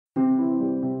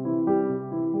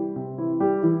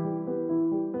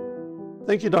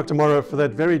Thank you, Dr. Morrow, for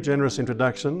that very generous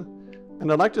introduction.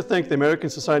 And I'd like to thank the American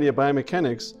Society of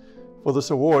Biomechanics for this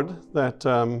award that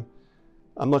I'm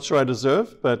not sure I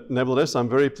deserve, but nevertheless, I'm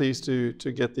very pleased to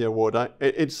get the award.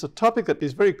 It's a topic that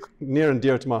is very near and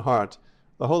dear to my heart.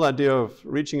 The whole idea of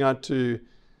reaching out to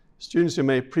students who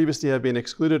may previously have been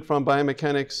excluded from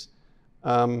biomechanics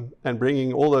and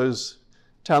bringing all those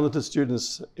talented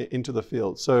students into the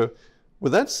field. So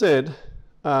with that said,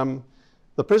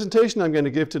 the presentation I'm going to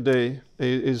give today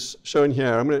is shown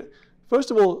here. I'm going to,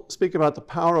 first of all, speak about the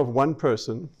power of one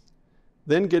person,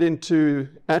 then get into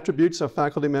attributes of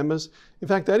faculty members. In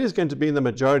fact, that is going to be the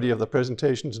majority of the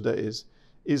presentation today,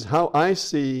 is how I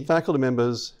see faculty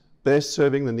members best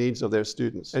serving the needs of their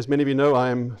students. As many of you know,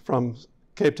 I'm from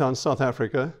Cape Town, South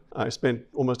Africa. I spent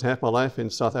almost half my life in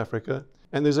South Africa.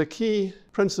 And there's a key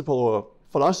principle or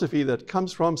philosophy that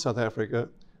comes from South Africa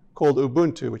called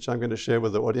Ubuntu, which I'm going to share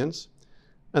with the audience.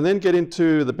 And then get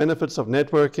into the benefits of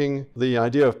networking, the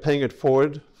idea of paying it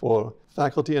forward for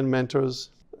faculty and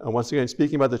mentors, once again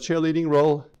speaking about the cheerleading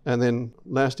role, and then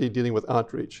lastly dealing with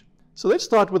outreach. So let's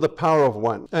start with the power of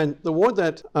one. And the award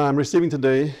that I'm receiving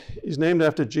today is named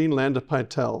after Jean Landa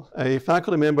Pytel, a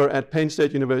faculty member at Penn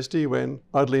State University when,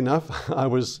 oddly enough, I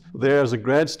was there as a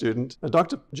grad student.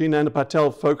 Dr. Jean Landa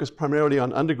Pytel focused primarily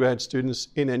on undergrad students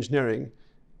in engineering.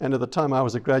 And at the time I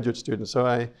was a graduate student, so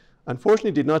I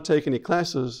unfortunately did not take any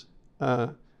classes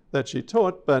that she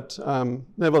taught, but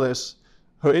nevertheless,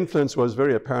 her influence was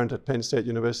very apparent at Penn State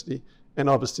University and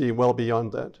obviously well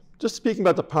beyond that. Just speaking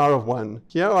about the power of one,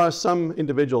 here are some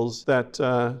individuals that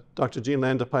Dr. Jean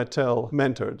Landa Pytel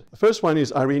mentored. The first one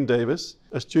is Irene Davis,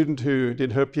 a student who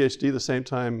did her Ph.D. the same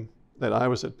time that I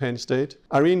was at Penn State.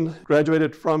 Irene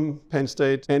graduated from Penn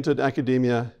State, entered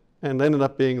academia, and ended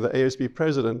up being the ASB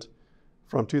president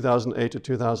from 2008 to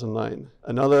 2009.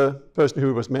 Another person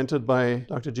who was mentored by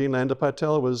Dr. Jean Landa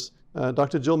Pytel was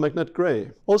Dr. Jill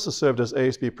McNutt-Gray, also served as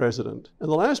ASB president. And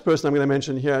the last person I'm going to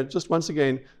mention here, just once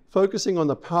again, focusing on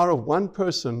the power of one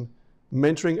person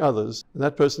mentoring others, and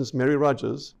that person is Mary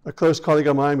Rogers, a close colleague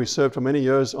of mine. We served for many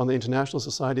years on the International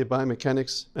Society of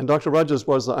Biomechanics, and Dr. Rogers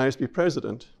was the ISB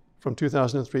president from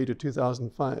 2003 to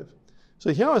 2005.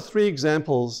 So here are three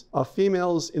examples of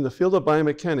females in the field of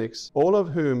biomechanics, all of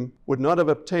whom would not have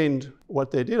obtained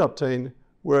what they did obtain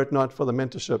were it not for the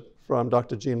mentorship from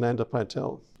Dr. Jean Landa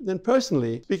Pytel. Then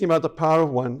personally, speaking about the power of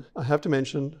one, I have to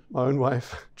mention my own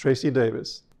wife, Tracy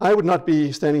Davis. I would not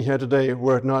be standing here today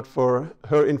were it not for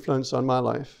her influence on my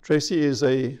life. Tracy is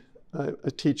a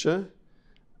teacher,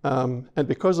 and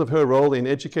because of her role in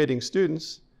educating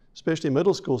students, especially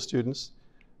middle school students,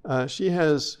 she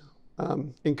has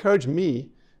encouraged me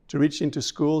to reach into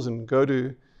schools and go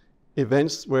to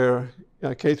events where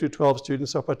K through 12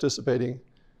 students are participating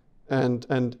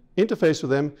and interface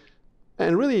with them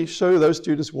and really show those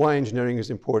students why engineering is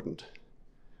important.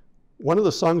 One of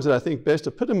the songs that I think best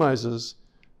epitomizes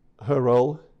her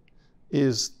role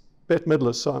is Bette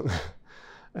Midler's song.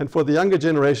 And for the younger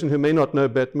generation who may not know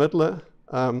Bette Midler,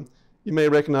 you may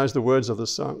recognize the words of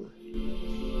this song.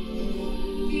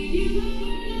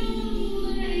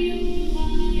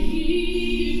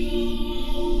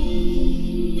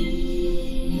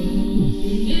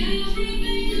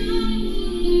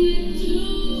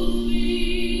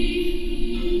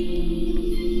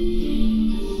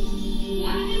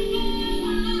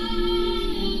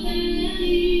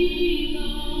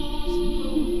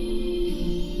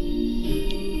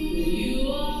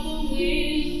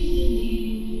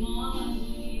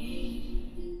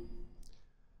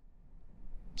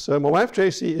 So my wife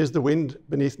Tracy is the wind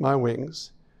beneath my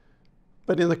wings.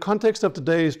 But in the context of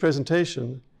today's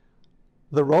presentation,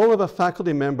 the role of a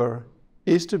faculty member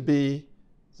is to be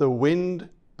the wind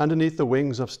underneath the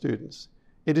wings of students.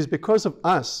 It is because of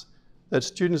us that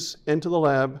students enter the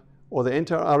lab or they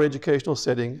enter our educational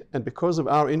setting, and because of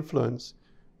our influence,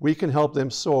 we can help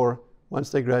them soar once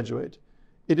they graduate.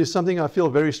 It is something I feel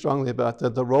very strongly about,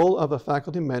 that the role of a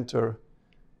faculty mentor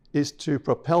is to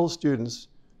propel students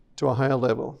to a higher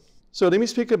level. So let me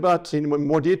speak about in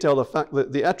more detail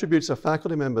the attributes of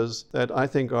faculty members that I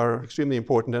think are extremely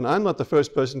important. And I'm not the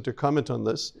first person to comment on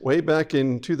this. Way back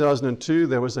in 2002,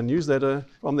 there was a newsletter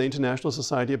from the International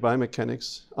Society of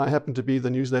Biomechanics. I happened to be the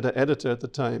newsletter editor at the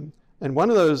time. And one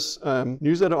of those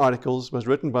newsletter articles was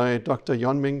written by Dr.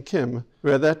 Yeonming Kim,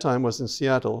 who at that time was in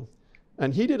Seattle.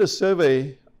 And he did a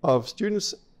survey of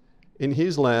students in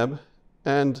his lab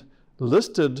and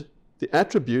listed the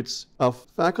attributes of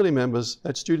faculty members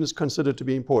that students considered to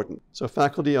be important. So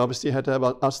faculty obviously had to have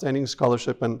outstanding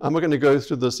scholarship, and I'm not going to go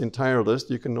through this entire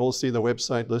list. You can all see the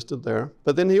website listed there.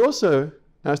 But then he also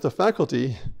asked the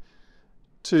faculty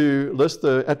to list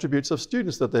the attributes of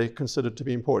students that they considered to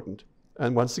be important.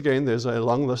 And once again, there's a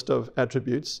long list of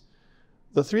attributes.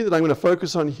 The three that I'm going to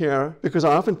focus on here, because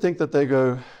I often think that they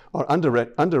are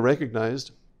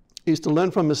under-recognized, is to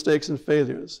learn from mistakes and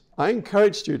failures. I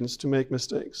encourage students to make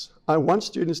mistakes. I want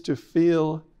students to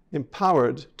feel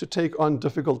empowered to take on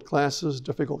difficult classes,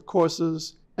 difficult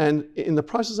courses, and in the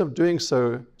process of doing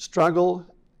so, struggle,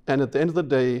 and at the end of the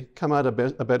day, come out a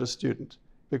better student,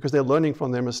 because they're learning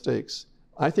from their mistakes.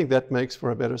 I think that makes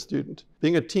for a better student.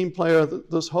 Being a team player,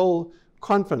 this whole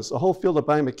conference, the whole field of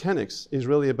biomechanics is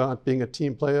really about being a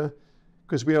team player,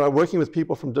 because we are working with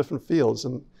people from different fields,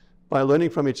 and by learning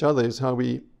from each other is how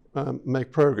we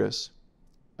make progress.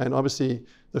 And obviously,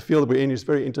 the field we're in is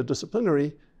very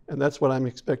interdisciplinary, and that's what I'm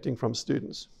expecting from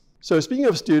students. So speaking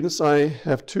of students, I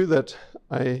have two that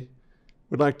I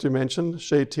would like to mention,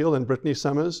 Shay Teal and Brittany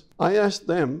Summers. I asked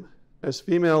them, as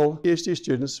female Ph.D.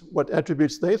 students, what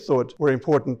attributes they thought were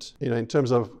important, in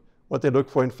terms of what they look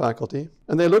for in faculty.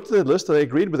 And they looked at the list, they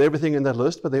agreed with everything in that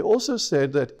list, but they also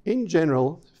said that in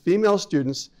general, female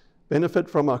students benefit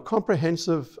from a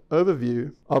comprehensive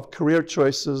overview of career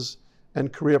choices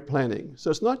and career planning. So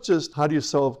it's not just how do you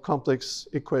solve complex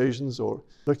equations or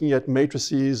looking at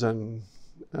matrices and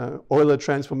Euler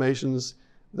transformations.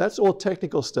 That's all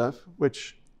technical stuff,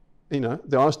 which,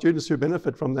 there are students who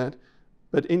benefit from that.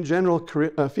 But in general,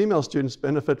 female students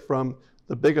benefit from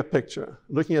the bigger picture,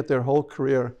 looking at their whole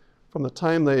career from the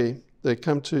time they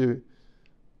come to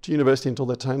university until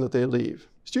the time that they leave.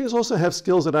 Students also have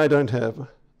skills that I don't have.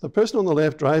 The person on the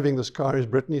left driving this car is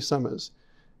Brittany Summers.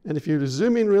 And if you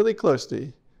zoom in really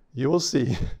closely, you will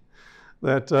see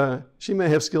that she may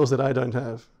have skills that I don't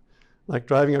have, like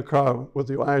driving a car with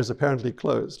the eyes apparently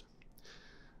closed.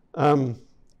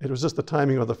 It was just the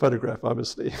timing of the photograph,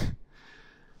 obviously.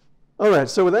 All right,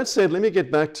 so with that said, let me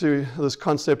get back to this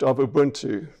concept of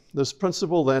Ubuntu, this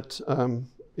principle that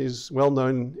is well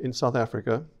known in South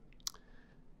Africa.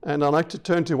 And I'd like to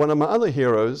turn to one of my other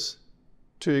heroes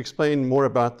to explain more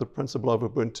about the principle of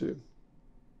Ubuntu.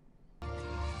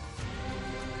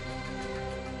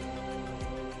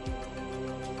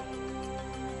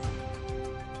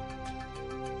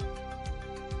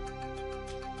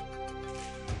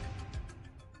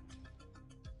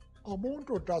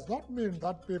 Ubuntu does not mean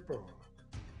that people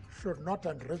should not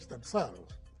enrich themselves.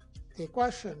 The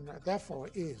question, therefore,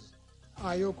 is,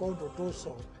 are you going to do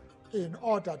so in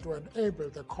order to enable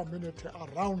the community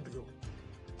around you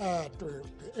to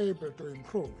be able to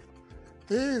improve?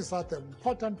 These are the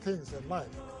important things in life.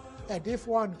 And if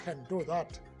one can do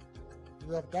that,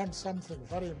 you have done something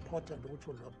very important which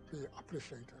will be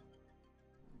appreciated.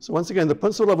 So once again, the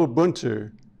principle of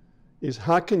Ubuntu is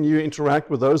how can you interact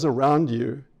with those around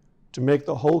you to make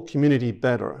the whole community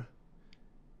better.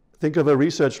 Think of a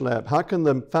research lab. How can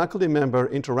the faculty member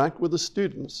interact with the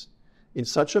students in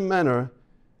such a manner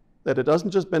that it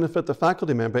doesn't just benefit the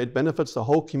faculty member, it benefits the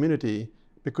whole community?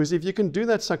 Because if you can do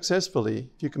that successfully,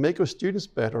 if you can make your students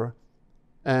better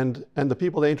and the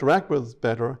people they interact with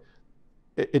better,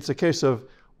 it's a case of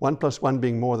 1 + 1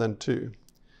 being more than 2.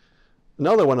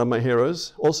 Another one of my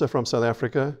heroes, also from South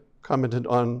Africa, commented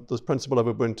on this principle of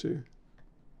Ubuntu.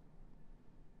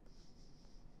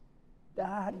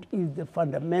 That is the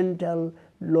fundamental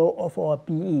law of our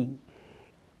being.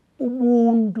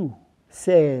 Ubuntu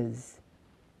says,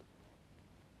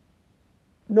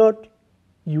 not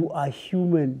you are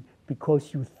human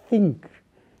because you think.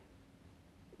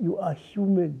 You are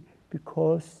human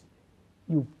because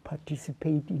you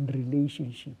participate in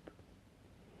relationship.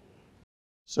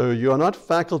 So you are not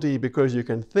faculty because you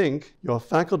can think. You are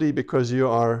faculty because you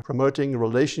are promoting a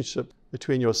relationship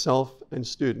between yourself and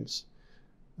students.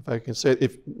 If I can say,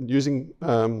 if using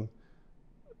the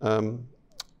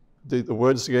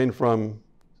words again from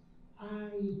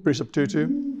Bishop Tutu.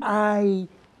 I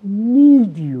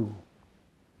need you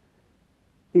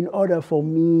in order for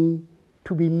me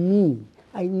to be me.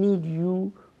 I need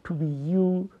you to be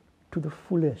you to the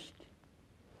fullest.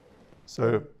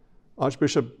 So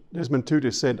Archbishop Desmond Tutu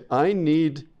said, I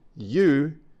need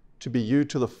you to be you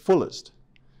to the fullest.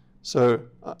 So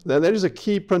that is a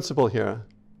key principle here.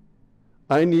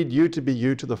 I need you to be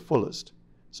you to the fullest.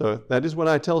 So that is what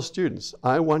I tell students.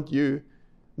 I want you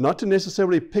not to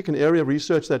necessarily pick an area of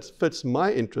research that fits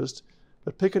my interest,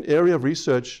 but pick an area of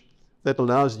research that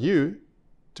allows you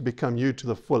to become you to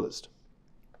the fullest.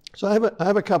 So I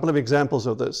have a couple of examples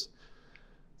of this.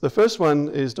 The first one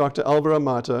is Dr. Alvaro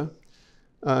Mata.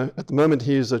 At the moment,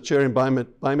 he is a chair in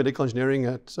biomedical engineering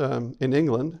in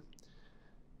England.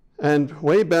 And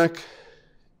way back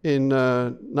in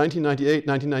 1998,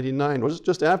 1999, or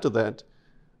just after that,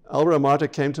 Alvaro Mata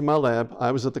came to my lab.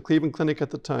 I was at the Cleveland Clinic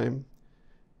at the time,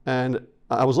 and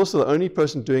I was also the only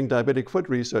person doing diabetic foot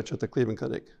research at the Cleveland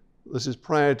Clinic. This is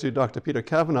prior to Dr. Peter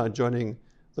Kavanagh joining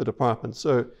the department.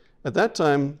 So at that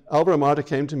time, Alvaro Mata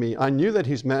came to me. I knew that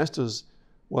his master's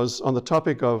was on the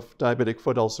topic of diabetic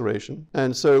foot ulceration.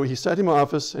 And so he sat in my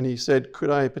office and he said, could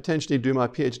I potentially do my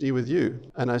PhD with you?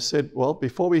 And I said, well,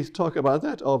 before we talk about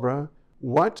that, Alvaro,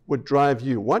 what would drive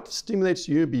you? What stimulates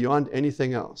you beyond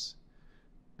anything else?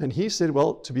 And he said,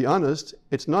 well, to be honest,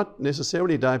 it's not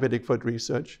necessarily diabetic foot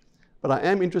research, but I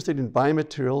am interested in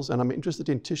biomaterials and I'm interested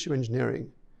in tissue engineering.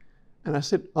 And I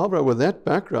said, Alvaro, with that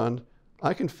background,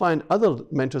 I can find other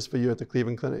mentors for you at the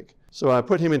Cleveland Clinic. So I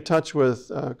put him in touch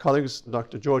with colleagues,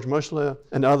 Dr. George Mushler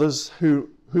and others who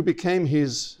became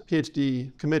his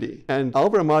PhD committee. And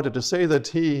Alvaro Mata, to say that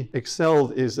he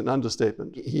excelled is an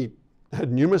understatement. He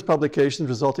had numerous publications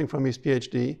resulting from his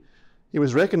PhD. He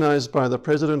was recognized by the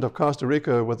president of Costa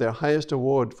Rica with their highest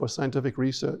award for scientific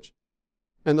research.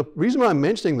 And the reason why I'm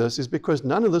mentioning this is because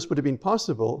none of this would have been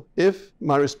possible if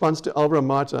my response to Alvaro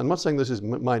Mata, I'm not saying this is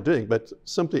my doing, but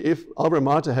simply if Alvaro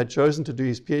Mata had chosen to do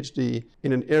his PhD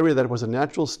in an area that was a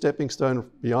natural stepping stone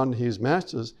beyond his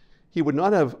master's, he would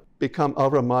not have become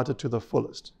Alvaro Mata to the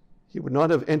fullest. He would not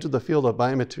have entered the field of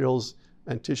biomaterials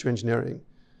and tissue engineering.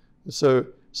 So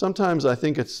sometimes I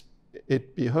think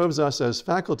it behoves us as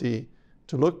faculty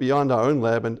to look beyond our own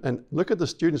lab and look at the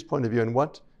student's point of view and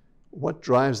what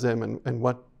drives them and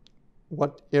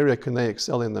what area can they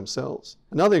excel in themselves.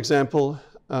 Another example,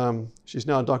 she's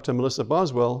now Dr. Melissa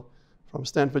Boswell from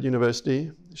Stanford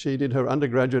University. She did her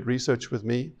undergraduate research with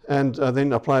me and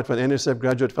then applied for an NSF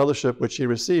graduate fellowship, which she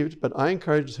received, but I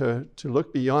encouraged her to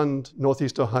look beyond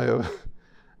Northeast Ohio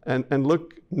and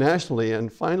look nationally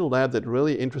and find a lab that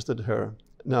really interested her.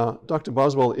 Now, Dr.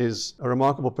 Boswell is a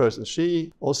remarkable person.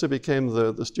 She also became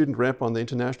the student rep on the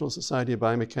International Society of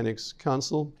Biomechanics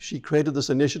Council. She created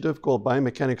this initiative called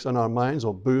Biomechanics on Our Minds,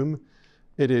 or BOOM.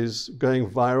 It is going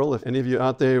viral. If any of you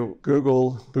out there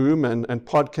Google BOOM and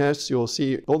podcasts, you'll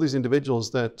see all these individuals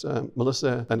that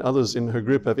Melissa and others in her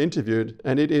group have interviewed,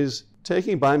 and it is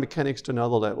taking biomechanics to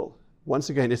another level. Once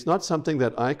again, it's not something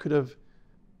that I could have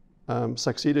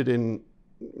succeeded in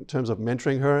terms of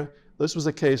mentoring her. This was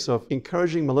a case of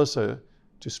encouraging Melissa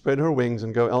to spread her wings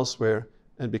and go elsewhere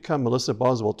and become Melissa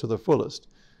Boswell to the fullest.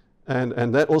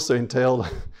 And that also entailed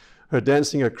her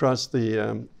dancing across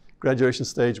the graduation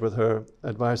stage with her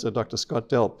advisor, Dr. Scott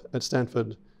Delp at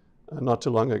Stanford not too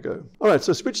long ago. All right,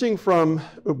 so switching from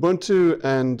Ubuntu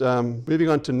and moving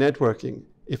on to networking.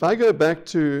 If I go back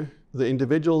to the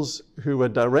individuals who were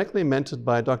directly mentored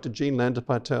by Dr. Jean Landa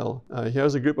Pytel,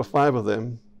 here's a group of 5 of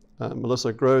them.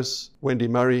 Melissa Gross, Wendy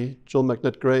Murray, Jill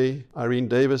McNutt-Gray, Irene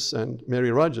Davis, and Mary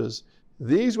Rogers.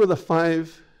 These were the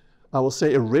 5, I will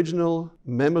say, original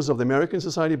members of the American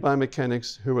Society of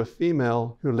Biomechanics who were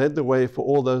female, who led the way for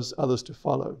all those others to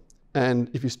follow. And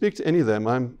if you speak to any of them,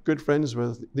 I'm good friends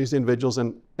with these individuals,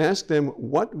 and ask them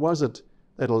what was it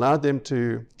that allowed them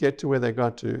to get to where they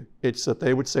got to. It's that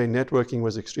they would say networking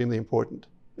was extremely important.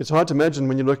 It's hard to imagine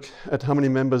when you look at how many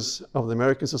members of the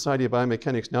American Society of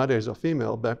Biomechanics nowadays are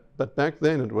female, but back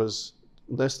then it was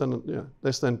less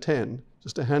than 10,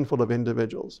 just a handful of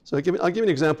individuals. So I'll give you an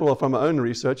example from my own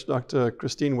research. Dr.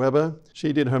 Christine Weber,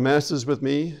 she did her master's with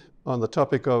me on the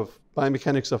topic of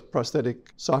biomechanics of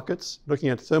prosthetic sockets, looking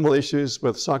at thermal issues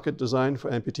with socket design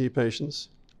for amputee patients.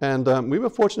 And we were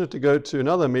fortunate to go to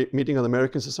another meeting of the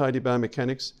American Society of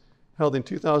Biomechanics held in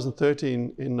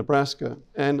 2013 in Nebraska.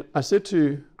 And I said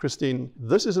to Christine,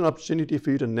 this is an opportunity for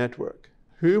you to network.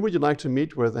 Who would you like to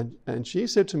meet with? And she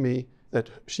said to me that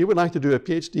she would like to do a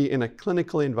PhD in a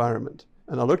clinical environment.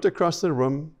 And I looked across the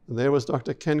room, and there was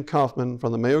Dr. Ken Kaufman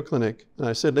from the Mayo Clinic. And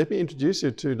I said, let me introduce you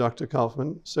to Dr.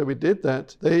 Kaufman. So we did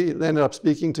that. They ended up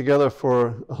speaking together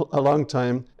for a long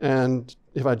time. And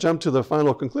if I jump to the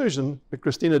final conclusion,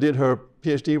 Christina did her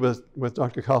PhD with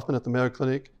Dr. Kaufman at the Mayo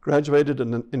Clinic, graduated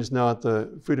and is now at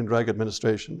the Food and Drug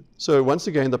Administration. So once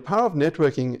again, the power of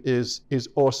networking is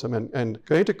awesome. And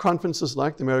going to conferences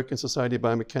like the American Society of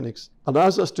Biomechanics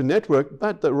allows us to network,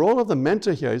 but the role of the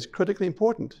mentor here is critically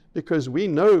important because we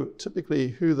know typically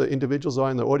who the individuals are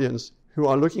in the audience who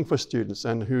are looking for students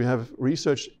and who have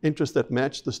research interests that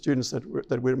match the students that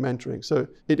we're mentoring. So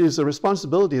it is a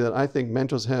responsibility that I think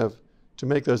mentors have to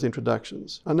make those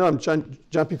introductions. I know I'm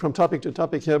jumping from topic to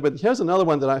topic here, but here's another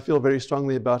one that I feel very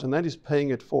strongly about, and that is paying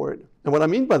it forward. And what I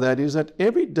mean by that is that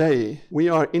every day we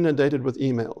are inundated with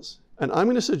emails. And I'm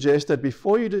going to suggest that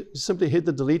before you simply hit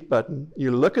the delete button, you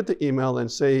look at the email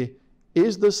and say,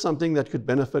 is this something that could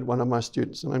benefit one of my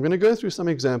students? And I'm going to go through some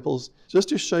examples just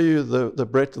to show you the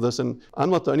breadth of this. And I'm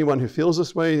not the only one who feels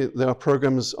this way. There are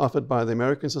programs offered by the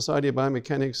American Society of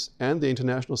Biomechanics and the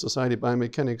International Society of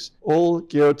Biomechanics, all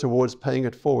geared towards paying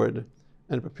it forward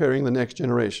and preparing the next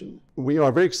generation. We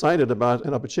are very excited about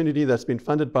an opportunity that's been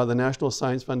funded by the National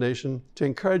Science Foundation to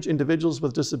encourage individuals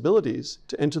with disabilities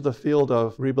to enter the field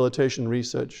of rehabilitation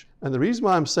research. And the reason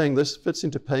why I'm saying this fits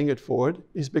into paying it forward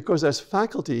is because as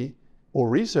faculty or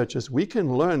researchers, we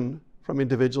can learn from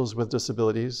individuals with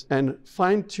disabilities and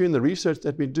fine-tune the research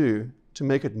that we do to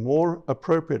make it more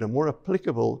appropriate and more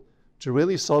applicable to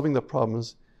really solving the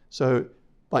problems. So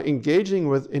by engaging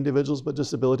with individuals with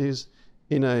disabilities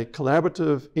in a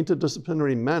collaborative,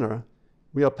 interdisciplinary manner,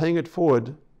 we are paying it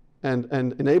forward and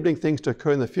enabling things to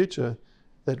occur in the future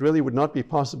that really would not be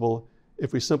possible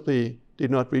if we simply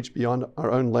did not reach beyond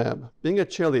our own lab. Being a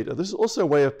cheerleader, this is also a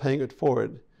way of paying it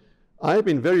forward. I have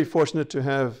been very fortunate to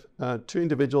have two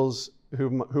individuals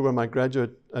who were my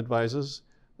graduate advisors,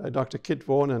 Dr. Kit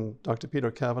Vaughan and Dr.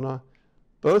 Peter Kavanagh.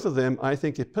 Both of them, I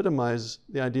think, epitomize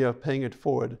the idea of paying it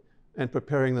forward and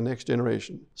preparing the next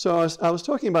generation. So I was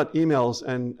talking about emails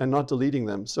and not deleting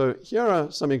them. So here are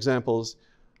some examples.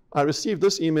 I received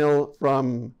this email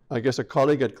from, I guess, a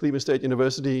colleague at Cleveland State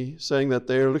University saying that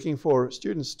they're looking for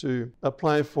students to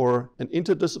apply for an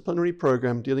interdisciplinary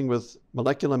program dealing with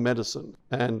molecular medicine.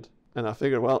 And I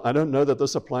figured, well, I don't know that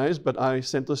this applies, but I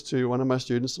sent this to one of my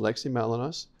students, Alexi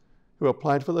Malinas, who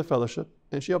applied for the fellowship,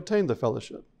 and she obtained the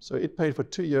fellowship. So it paid for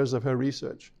 2 years of her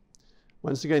research.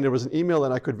 Once again, there was an email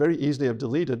that I could very easily have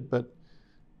deleted, but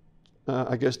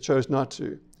I guess chose not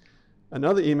to.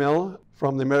 Another email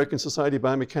from the American Society of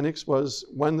Biomechanics was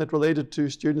one that related to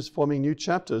students forming new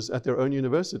chapters at their own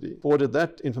university. Forwarded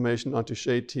that information onto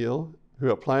Shay Teal, who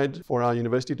applied for our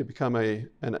university to become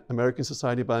an American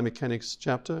Society of Biomechanics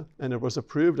chapter, and it was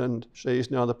approved, and Shay is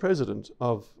now the president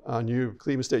of our new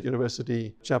Cleveland State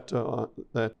University chapter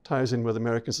that ties in with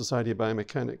American Society of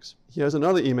Biomechanics. Here's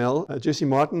another email. Jessie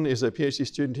Martin is a PhD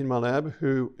student in my lab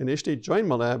who initially joined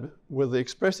my lab with the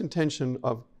express intention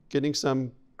of getting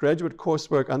some graduate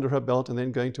coursework under her belt and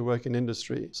then going to work in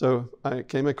industry. So I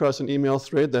came across an email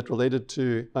thread that related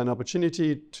to an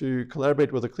opportunity to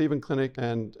collaborate with the Cleveland Clinic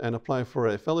and apply for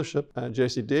a fellowship.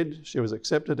 Jessie did, she was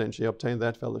accepted, and she obtained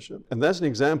that fellowship. And that's an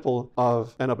example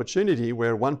of an opportunity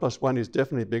where 1 + 1 is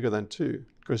definitely bigger than 2,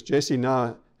 because Jessie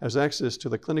now has access to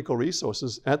the clinical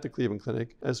resources at the Cleveland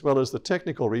Clinic, as well as the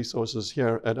technical resources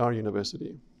here at our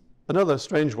university. Another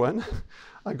strange one,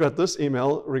 I got this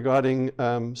email regarding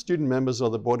student members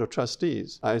of the Board of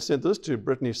Trustees. I sent this to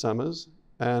Brittany Summers,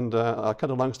 and I'll cut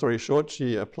a long story short.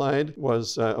 She applied,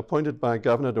 was appointed by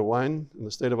Governor DeWine in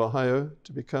the state of Ohio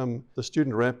to become the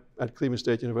student rep at Cleveland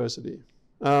State University.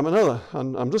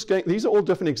 I'm just getting, these are all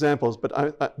different examples, but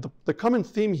the common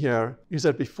theme here is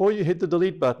that before you hit the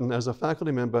delete button as a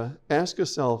faculty member, ask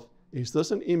yourself, is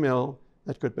this an email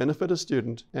that could benefit a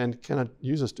student, and can I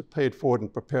use this to pay it forward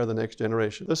and prepare the next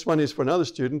generation? This one is for another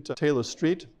student, Taylor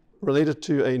Street, related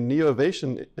to a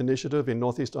Neovation initiative in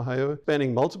Northeast Ohio,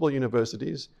 spanning multiple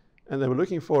universities, and they were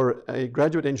looking for a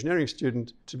graduate engineering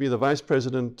student to be the vice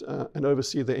president and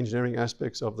oversee the engineering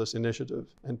aspects of this initiative.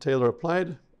 And Taylor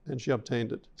applied, and she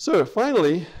obtained it. So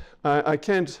finally, I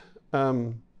can't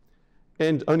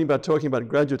end only by talking about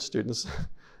graduate students.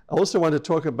 I also want to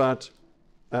talk about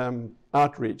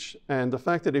outreach, and the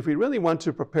fact that if we really want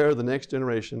to prepare the next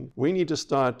generation, we need to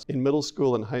start in middle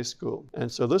school and high school. And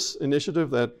so this initiative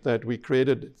that we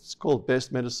created, it's called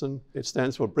BEST Medicine. It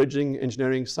stands for Bridging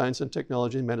Engineering, Science and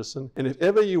Technology in Medicine. And if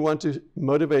ever you want to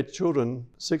motivate children,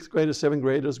 6th graders, 7th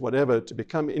graders, whatever, to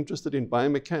become interested in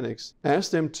biomechanics,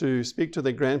 ask them to speak to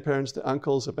their grandparents, their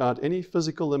uncles about any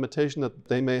physical limitation that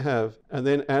they may have, and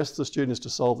then ask the students to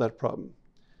solve that problem.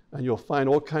 And you'll find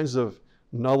all kinds of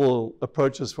novel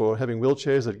approaches for having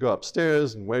wheelchairs that go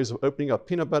upstairs and ways of opening up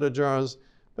peanut butter jars.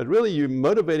 But really, you're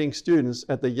motivating students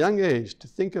at the young age to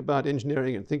think about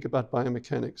engineering and think about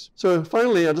biomechanics. So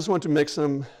finally, I just want to make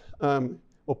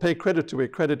or pay credit to where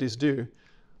credit is due.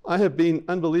 I have been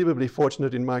unbelievably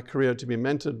fortunate in my career to be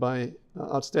mentored by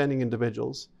outstanding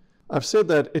individuals. I've said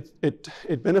that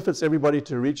it benefits everybody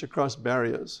to reach across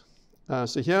barriers.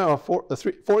 So here are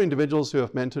four individuals who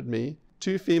have mentored me: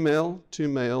 2 female, 2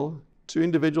 male, 2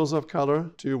 individuals of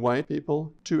color, 2 white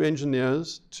people, 2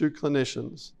 engineers, 2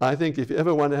 clinicians. I think if you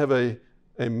ever want to have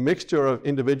a mixture of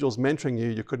individuals mentoring you,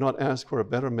 you could not ask for a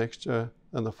better mixture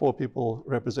than the 4 people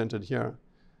represented here.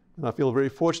 And I feel very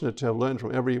fortunate to have learned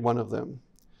from every one of them.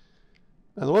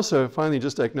 And also, finally,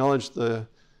 just to acknowledge the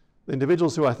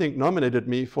individuals who I think nominated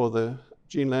me for the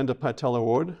Landa Pytel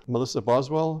Award: Melissa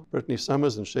Boswell, Brittany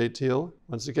Summers, and Shay Teal.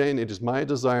 Once again, it is my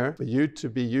desire for you to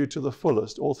be you to the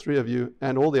fullest, all 3 of you,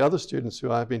 and all the other students who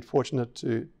I've been fortunate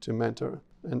to mentor.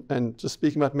 And just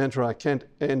speaking about mentor, I can't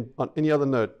end on any other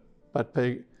note but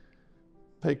pay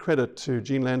credit to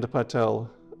Landa Pytel,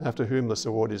 after whom this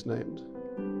award is named.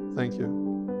 Thank you. Thank you.